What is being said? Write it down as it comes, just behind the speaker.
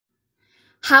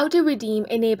How to redeem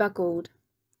Eneba code.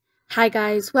 Hi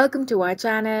guys, welcome to our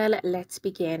channel. Let's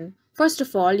begin. First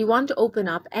of all, you want to open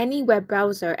up any web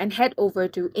browser and head over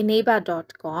to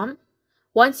eneba.com.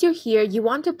 Once you're here, you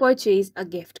want to purchase a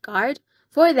gift card.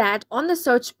 For that, on the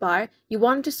search bar, you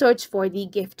want to search for the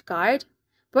gift card.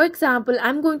 For example,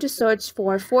 I'm going to search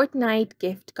for Fortnite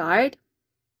gift card.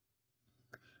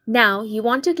 Now, you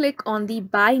want to click on the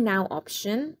Buy Now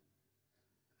option.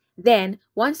 Then,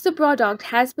 once the product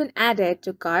has been added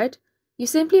to cart, you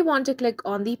simply want to click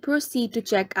on the Proceed to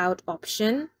Checkout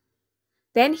option.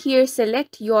 Then here,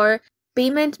 select your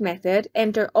payment method,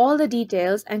 enter all the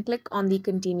details and click on the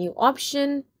Continue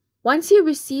option. Once you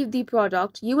receive the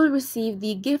product, you will receive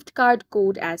the gift card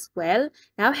code as well.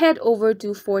 Now head over to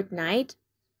Fortnite.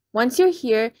 Once you're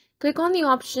here, click on the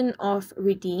option of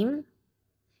Redeem.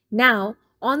 Now,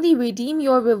 on the Redeem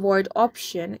Your Reward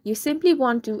option, you simply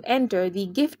want to enter the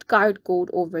gift card code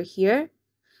over here.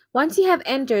 Once you have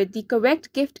entered the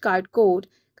correct gift card code,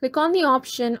 click on the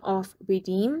option of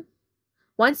Redeem.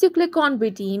 Once you click on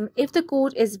Redeem, if the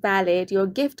code is valid, your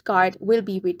gift card will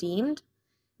be redeemed.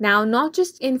 Now, not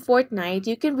just in Fortnite,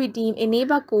 you can redeem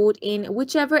Eneba code in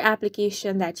whichever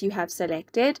application that you have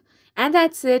selected. And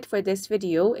that's it for this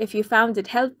video. If you found it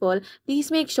helpful, please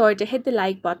make sure to hit the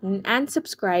like button and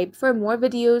subscribe for more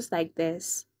videos like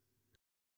this.